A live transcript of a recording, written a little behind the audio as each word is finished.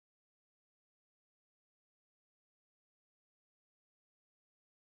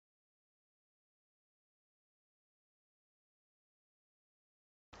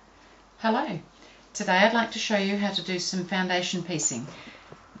Hello, today I'd like to show you how to do some foundation piecing.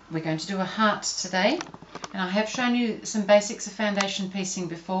 We're going to do a heart today, and I have shown you some basics of foundation piecing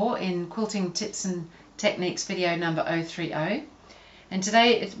before in Quilting Tips and Techniques video number 030, and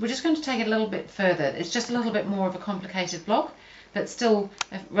today we're just going to take it a little bit further. It's just a little bit more of a complicated block, but still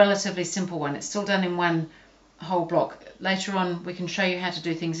a relatively simple one. It's still done in one whole block. Later on we can show you how to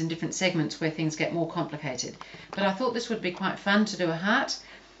do things in different segments where things get more complicated, but I thought this would be quite fun to do a heart.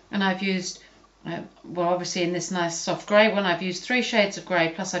 And I've used, well, obviously in this nice soft grey one, I've used 3 shades of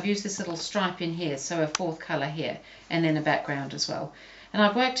grey, plus I've used this little stripe in here, so a 4th colour here, and then a background as well. And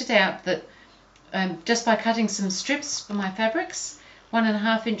I've worked it out that just by cutting some strips for my fabrics,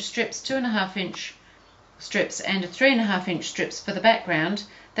 1.5 inch strips, 2.5 inch strips, and 3.5 inch strips for the background,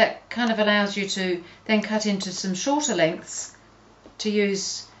 that kind of allows you to then cut into some shorter lengths to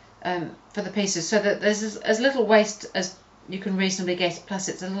use for the pieces, so that there's as little waste as you can reasonably get, plus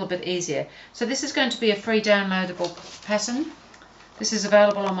it's a little bit easier. So this is going to be a free downloadable pattern. This is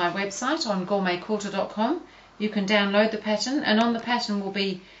available on my website on gourmetquilter.com. You can download the pattern, and on the pattern will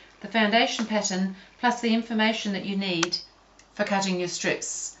be the foundation pattern plus the information that you need for cutting your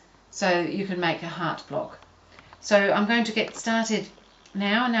strips so you can make a heart block. So I'm going to get started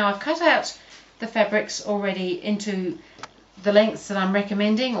now. Now I've cut out the fabrics already into the lengths that I'm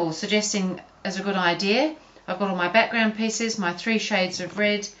recommending or suggesting as a good idea. I've got all my background pieces, my 3 shades of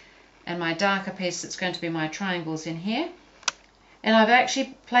red, and my darker piece that's going to be my triangles in here. And I've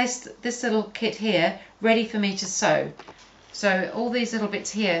actually placed this little kit here ready for me to sew. So all these little bits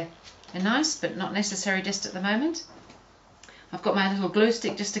here are nice, but not necessary just at the moment. I've got my little glue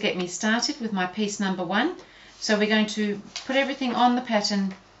stick just to get me started with my piece number 1. So we're going to put everything on the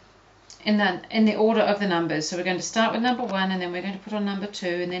pattern in the order of the numbers. So we're going to start with number 1, and then we're going to put on number 2,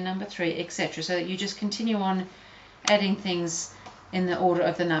 and then number 3, etc. So that you just continue on adding things in the order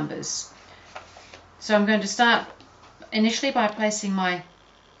of the numbers. So I'm going to start initially by placing my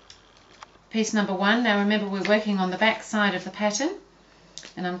piece number 1. Now remember, we're working on the back side of the pattern,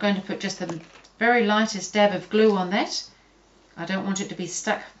 and I'm going to put just the very lightest dab of glue on that. I don't want it to be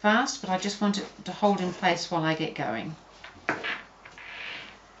stuck fast, but I just want it to hold in place while I get going.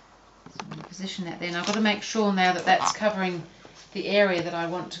 Position that there, and I've got to make sure now that that's covering the area that I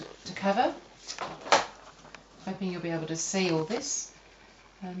want to cover. Hoping you'll be able to see all this.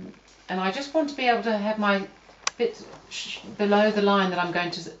 And I just want to be able to have my bit below the line that I'm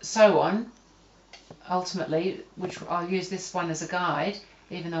going to sew on ultimately, which I'll use this one as a guide,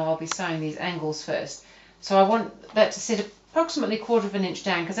 even though I'll be sewing these angles first. So I want that to sit approximately 1/4 inch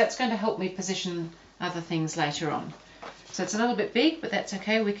down, because that's going to help me position other things later on. So it's a little bit big, but that's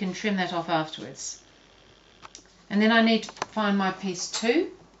okay, we can trim that off afterwards. And then I need to find my piece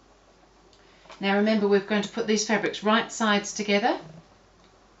 2. Now remember, we're going to put these fabrics right sides together,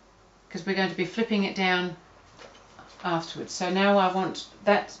 because we're going to be flipping it down afterwards. So now I want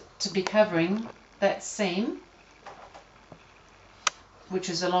that to be covering that seam, which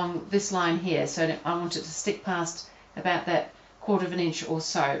is along this line here, so I want it to stick past about that 1/4 inch or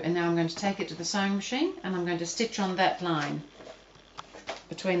so. And now I'm going to take it to the sewing machine, and I'm going to stitch on that line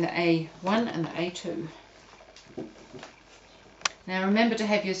between the A1 and the A2. Now remember to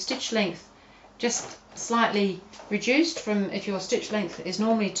have your stitch length just slightly reduced from, if your stitch length is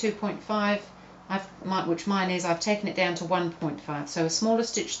normally 2.5, which mine is, I've taken it down to 1.5, so a smaller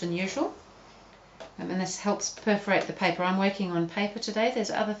stitch than usual. And this helps perforate the paper. I'm working on paper today.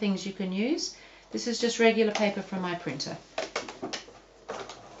 There's other things you can use. This is just regular paper from my printer.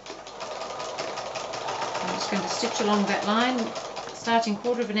 I'm just going to stitch along that line, starting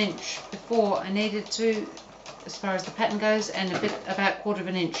 1/4 inch before I needed to, as far as the pattern goes, and a bit about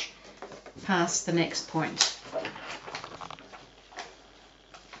 1/4 inch past the next point.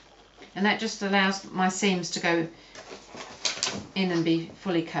 And that just allows my seams to go in and be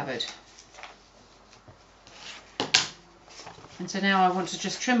fully covered. And so now I want to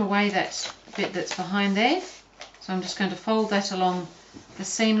just trim away that bit that's behind there. So I'm just going to fold that along the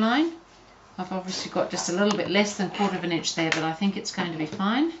seam line. I've obviously got just a little bit less than 1/4 inch there, but I think it's going to be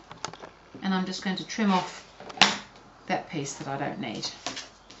fine. And I'm just going to trim off that piece that I don't need.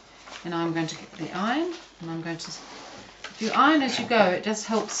 And I'm going to get the iron, and I'm going to, if you iron as you go, it just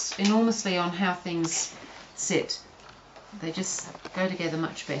helps enormously on how things sit. They just go together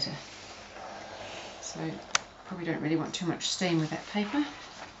much better. So probably don't really want too much steam with that paper.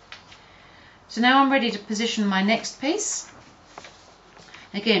 So now I'm ready to position my next piece.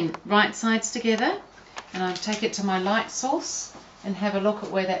 Again, right sides together, and I'll take it to my light source and have a look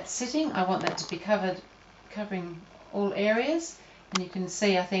at where that's sitting. I want that to be covering all areas, and you can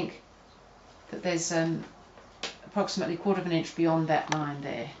see, I think, that there's approximately 1/4 inch beyond that line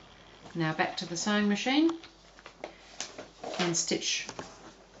there. Now back to the sewing machine and stitch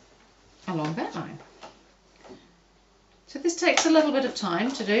along that line. So this takes a little bit of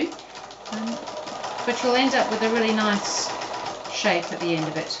time to do, but you'll end up with a really nice shape at the end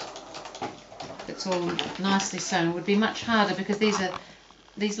of it. It's all nicely sewn. It would be much harder because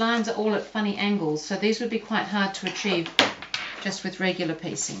these lines are all at funny angles, so these would be quite hard to achieve just with regular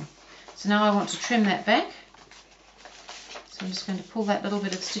piecing. So now I want to trim that back. So I'm just going to pull that little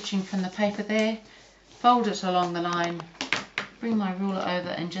bit of stitching from the paper there, fold it along the line, bring my ruler over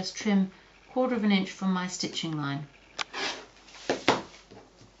and just trim 1/4 of an inch from my stitching line.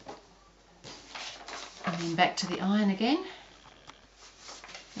 And then back to the iron again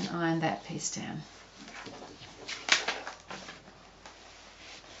and iron that piece down.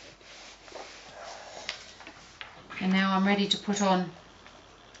 And now I'm ready to put on,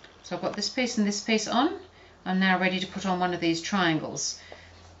 so I've got this piece and this piece on. I'm now ready to put on one of these triangles.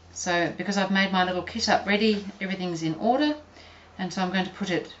 So because I've made my little kit up ready, everything's in order, and so I'm going to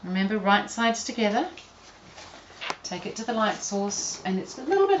put it, remember, right sides together, take it to the light source, and it's a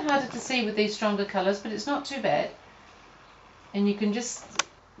little bit harder to see with these stronger colours, but it's not too bad. And you can just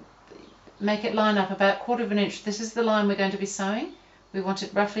make it line up about 1/4 of an inch. This is the line we're going to be sewing. We want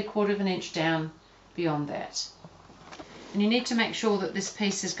it roughly 1/4 of an inch down beyond that. And you need to make sure that this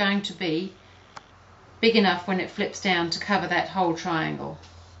piece is going to be big enough when it flips down to cover that whole triangle,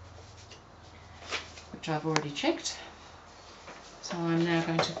 which I've already checked. So I'm now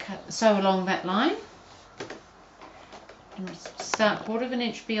going to sew along that line and start 1/4 of an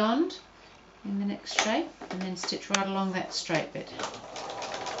inch beyond in the next shape, and then stitch right along that straight bit.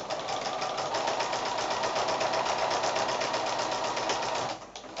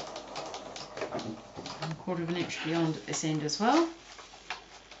 And 1/4 of an inch beyond at this end as well.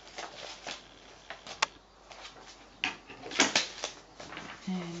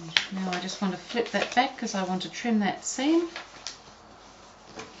 And now I just want to flip that back because I want to trim that seam.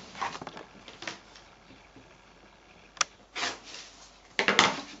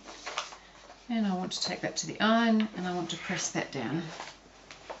 And I want to take that to the iron and I want to press that down.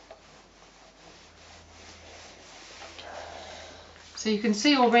 So you can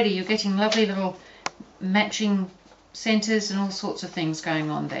see already you're getting lovely little matching centres and all sorts of things going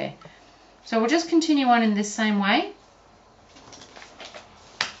on there. So we'll just continue on in this same way,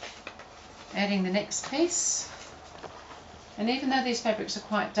 adding the next piece. And even though these fabrics are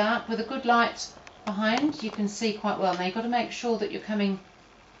quite dark, with a good light behind you can see quite well. Now you've got to make sure that you're coming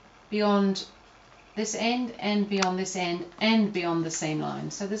beyond this end and beyond this end and beyond the seam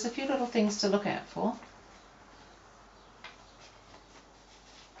line. So there's a few little things to look out for.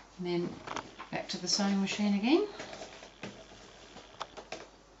 And then back to the sewing machine again.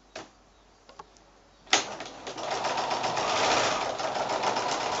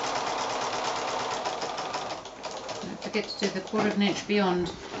 Don't forget to do the 1/4 of an inch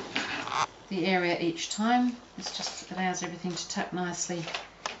beyond the area each time. This just allows everything to tuck nicely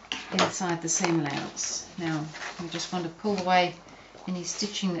inside the seam allowance. Now we just want to pull away any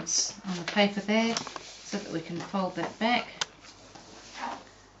stitching that's on the paper there so that we can fold that back.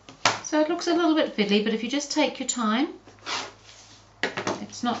 So it looks a little bit fiddly, but if you just take your time,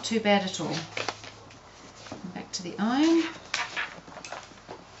 it's not too bad at all. And back to the iron.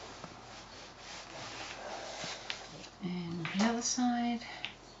 And the other side.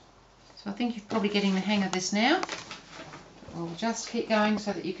 So I think you're probably getting the hang of this now. We'll just keep going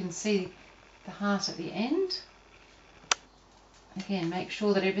so that you can see the heart at the end. Again, make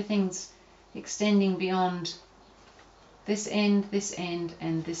sure that everything's extending beyond this end,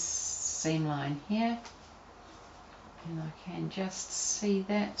 and this seam line here. And I can just see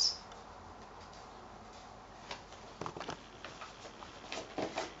that.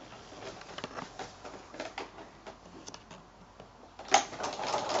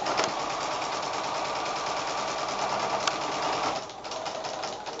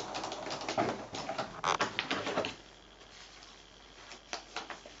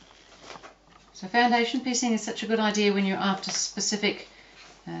 So foundation piecing is such a good idea when you're after specific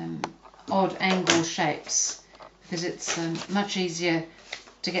odd angle shapes, because it's much easier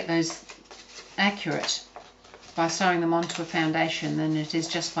to get those accurate by sewing them onto a foundation than it is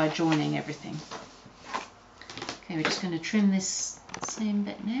just by joining everything. Okay, we're just going to trim this seam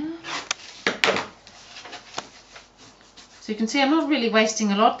bit now. So you can see I'm not really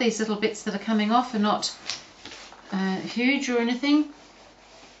wasting a lot. These little bits that are coming off are not huge or anything,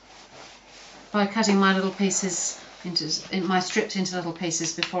 by cutting my little pieces my strips into little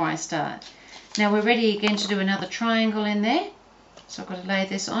pieces before I start. Now we're ready again to do another triangle in there. So I've got to lay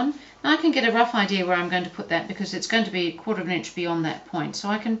this on. I can get a rough idea where I'm going to put that because it's going to be 1/4 inch beyond that point, so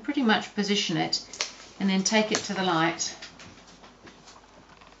I can pretty much position it and then take it to the light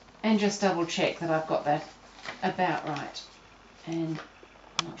and just double check that I've got that about right. And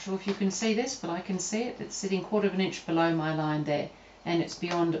I'm not sure if you can see this, but I can see it. It's sitting 1/4 inch below my line there, and it's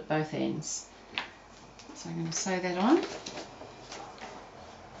beyond at both ends. So I'm going to sew that on.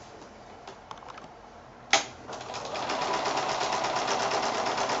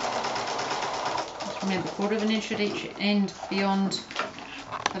 Just remember 1/4 inch at each end beyond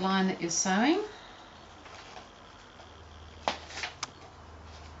the line that you're sewing.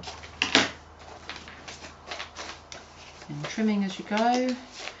 And trimming as you go,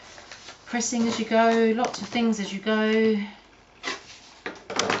 pressing as you go, lots of things as you go.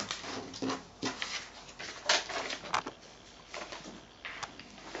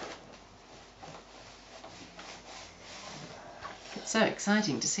 It's so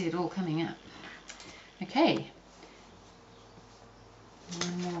exciting to see it all coming up. Okay,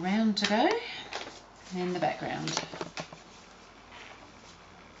 one more round to go, and then the background.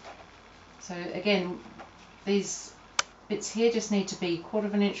 So again, these bits here just need to be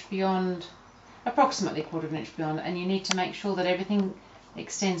 1/4 inch beyond, approximately 1/4 inch beyond, and you need to make sure that everything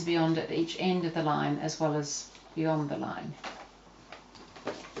extends beyond at each end of the line as well as beyond the line.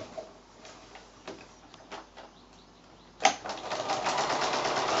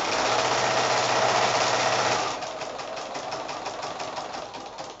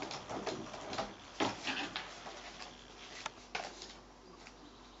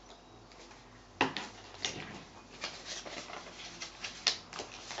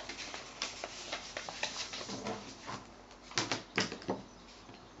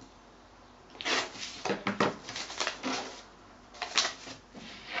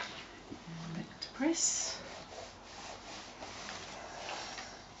 Press.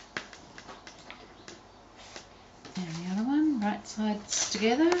 And the other one, right sides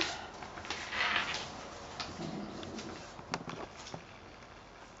together.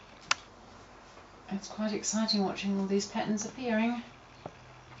 It's quite exciting watching all these patterns appearing.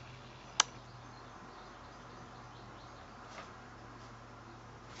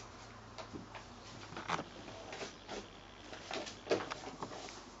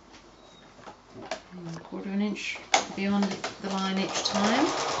 And 1/4 inch beyond the line each time.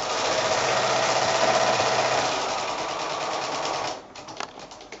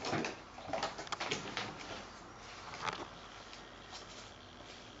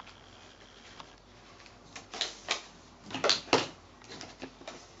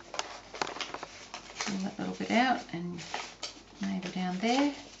 Pull that little bit out and maybe down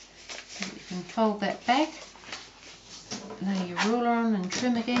there, so that you can fold that back, lay your ruler on and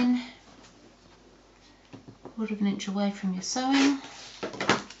trim again. 1/4 inch away from your sewing,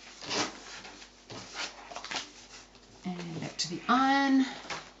 and back to the iron,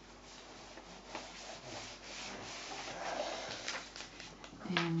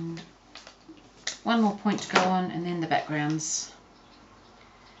 and one more point to go on, and then the backgrounds.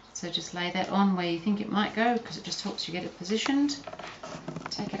 So just lay that on where you think it might go, because it just helps you get it positioned.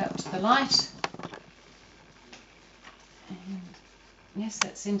 Take it up to the light, and yes,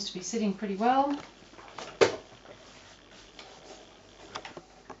 that seems to be sitting pretty well.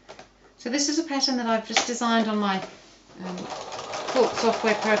 So this is a pattern that I've just designed on my quilt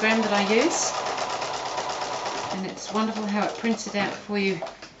software program that I use, and it's wonderful how it prints it out for you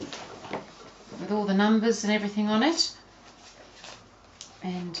with all the numbers and everything on it,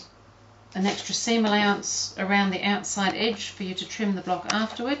 and an extra seam allowance around the outside edge for you to trim the block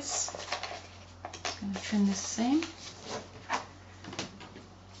afterwards. I'm going to trim this seam.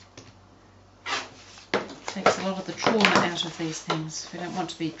 Takes a lot of the trauma out of these things. We don't want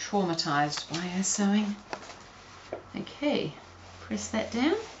to be traumatized by our sewing. Okay, press that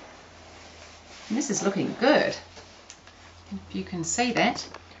down. And this is looking good. If you can see that.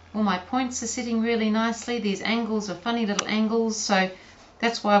 All my points are sitting really nicely. These angles are funny little angles, so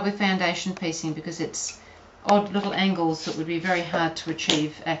that's why we're foundation piecing, because it's odd little angles that would be very hard to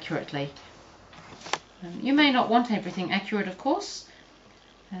achieve accurately. You may not want everything accurate, of course,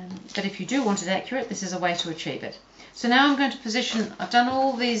 but if you do want it accurate, this is a way to achieve it. So now I'm going to position, I've done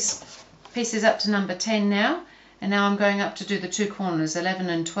all these pieces up to number 10 now, and now I'm going up to do the two corners, 11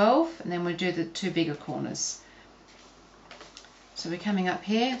 and 12, and then we'll do the two bigger corners. So we're coming up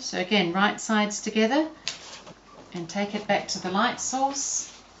here, so again, right sides together, and take it back to the light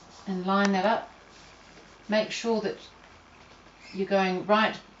source, and line that up. Make sure that you're going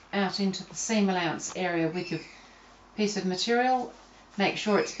right out into the seam allowance area with your piece of material. Make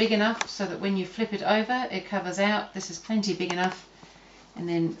sure it's big enough so that when you flip it over, it covers out. This is plenty big enough. And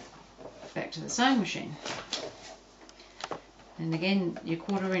then it back to the sewing machine. And again, your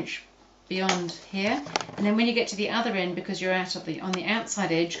 1/4 inch beyond here, and then when you get to the other end, because you're out of on the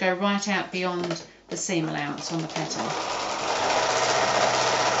outside edge, go right out beyond the seam allowance on the pattern.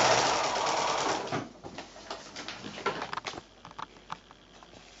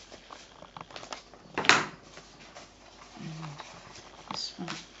 Just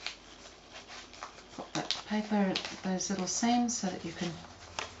want to pop that paper at those little seams so that you can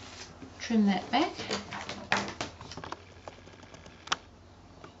trim that back.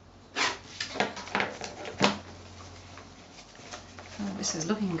 Oh, this is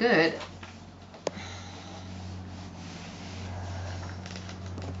looking good.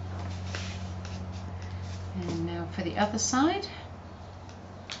 And now for the other side,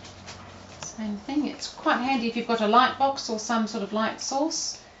 same thing. It's quite handy if you've got a light box or some sort of light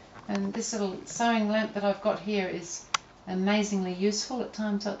source, and this little sewing lamp that I've got here is amazingly useful at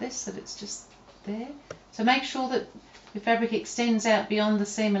times like this, that it's just there. So make sure that your fabric extends out beyond the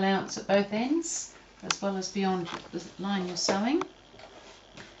seam allowance at both ends, as well as beyond the line you're sewing.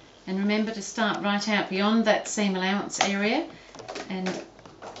 And remember to start right out beyond that seam allowance area and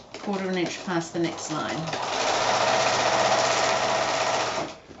 1/4 inch past the next line.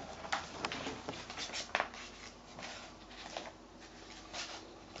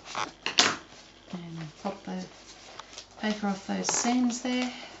 And pop the paper off those seams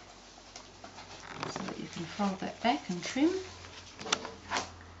there so that you can fold that back and trim.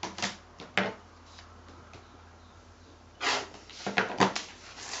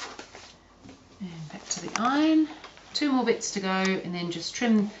 And back to the iron. 2 more bits to go, and then just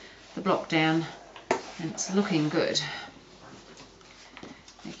trim the block down, and it's looking good.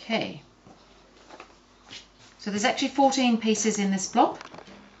 Okay, so there's actually 14 pieces in this block.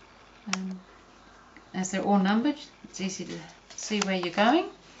 As they're all numbered, it's easy to see where you're going.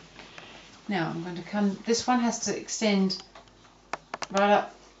 Now I'm going to come, this one has to extend right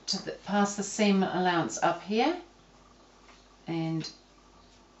up to past the seam allowance up here and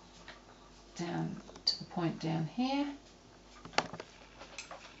down to the point down here,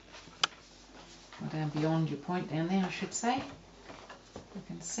 or down beyond your point down there, I should say. You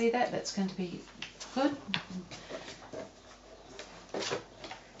can see that, that's going to be good.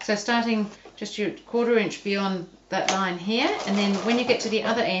 So starting just your 1/4 inch beyond that line here, and then when you get to the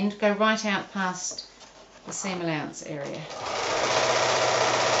other end, go right out past the seam allowance area.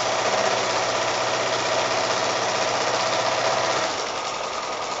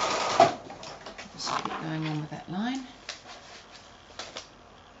 Just keep going on with that line.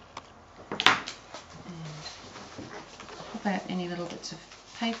 And pop out any little bits of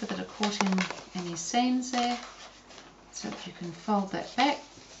paper that are caught in any seams there, so that you can fold that back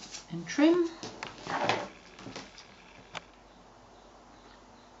and trim.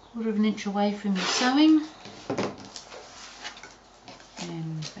 1/4 inch away from your sewing,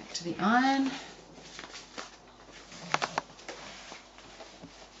 and back to the iron.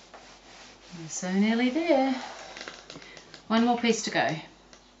 We're so nearly there. One more piece to go.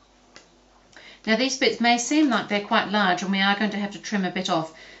 Now these bits may seem like they're quite large, and we are going to have to trim a bit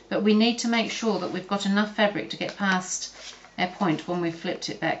off, but we need to make sure that we've got enough fabric to get past our point when we've flipped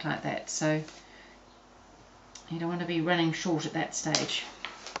it back like that, so you don't want to be running short at that stage.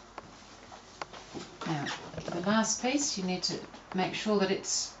 Now, for the last piece, you need to make sure that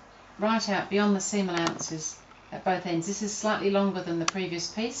it's right out beyond the seam allowances at both ends. This is slightly longer than the previous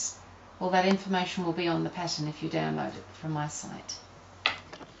piece. All that information will be on the pattern if you download it from my site.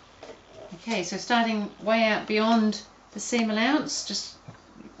 Okay, so starting way out beyond the seam allowance, just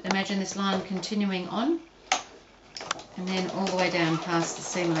imagine this line continuing on, and then all the way down past the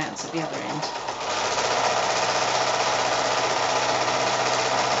seam allowance at the other end.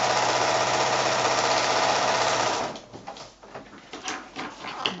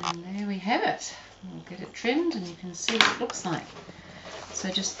 And there we have it. We'll get it trimmed and you can see what it looks like. So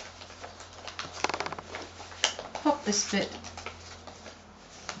just pop this bit,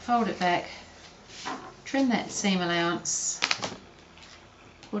 fold it back, trim that seam allowance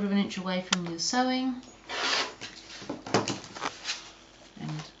 1/4 inch away from your sewing,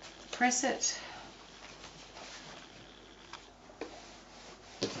 and press it.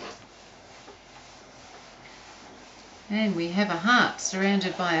 And we have a heart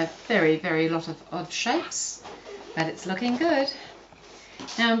surrounded by a very lot of odd shapes, but it's looking good.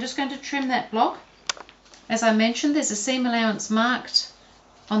 Now I'm just going to trim that block. As I mentioned, there's a seam allowance marked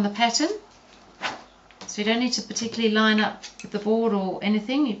on the pattern, so you don't need to particularly line up with the board or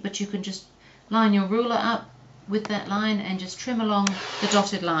anything, but you can just line your ruler up with that line and just trim along the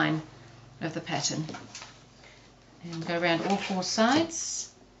dotted line of the pattern. And go around all 4 sides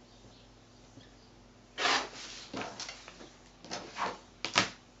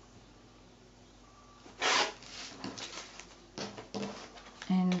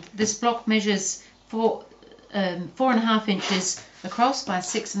this block measures 4.5 inches across by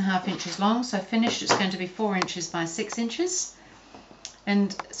 6.5 inches long, so finished it's going to be 4 inches by 6 inches,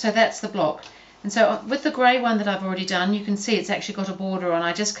 and so that's the block. And so with the grey one that I've already done, you can see it's actually got a border on.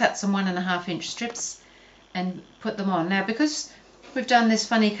 I just cut some 1.5 inch strips and put them on. Now because we've done this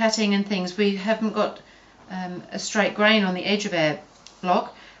funny cutting and things, we haven't got a straight grain on the edge of our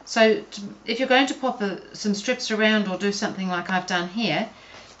block, so if you're going to pop some strips around or do something like I've done here,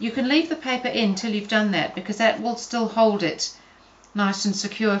 you can leave the paper in till you've done that, because that will still hold it nice and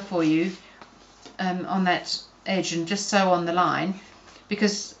secure for you on that edge and just so on the line,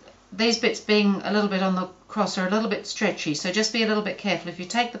 because these bits being a little bit on the cross are a little bit stretchy, so just be a little bit careful. If you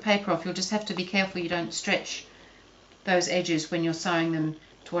take the paper off, you'll just have to be careful you don't stretch those edges when you're sewing them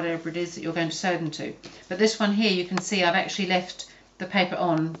to whatever it is that you're going to sew them to. But this one here, you can see I've actually left the paper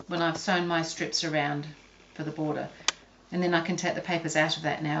on when I've sewn my strips around for the border, and then I can take the papers out of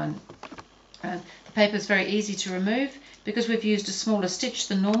that now. And the paper is very easy to remove because we've used a smaller stitch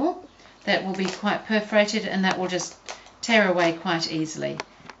than normal. That will be quite perforated and that will just tear away quite easily.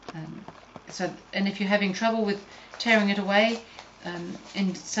 And if you're having trouble with tearing it away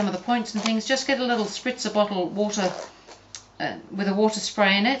in some of the points and things, just get a little spritzer bottle water with a water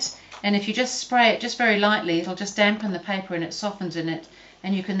spray in it, and if you just spray it just very lightly, it'll just dampen the paper and it softens in it,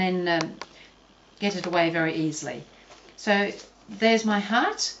 and you can then get it away very easily. So there's my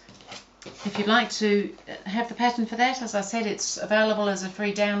heart. If you'd like to have the pattern for that, as I said, it's available as a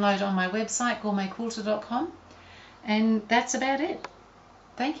free download on my website, gourmetquilter.com, and that's about it.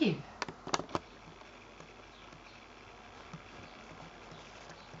 Thank you.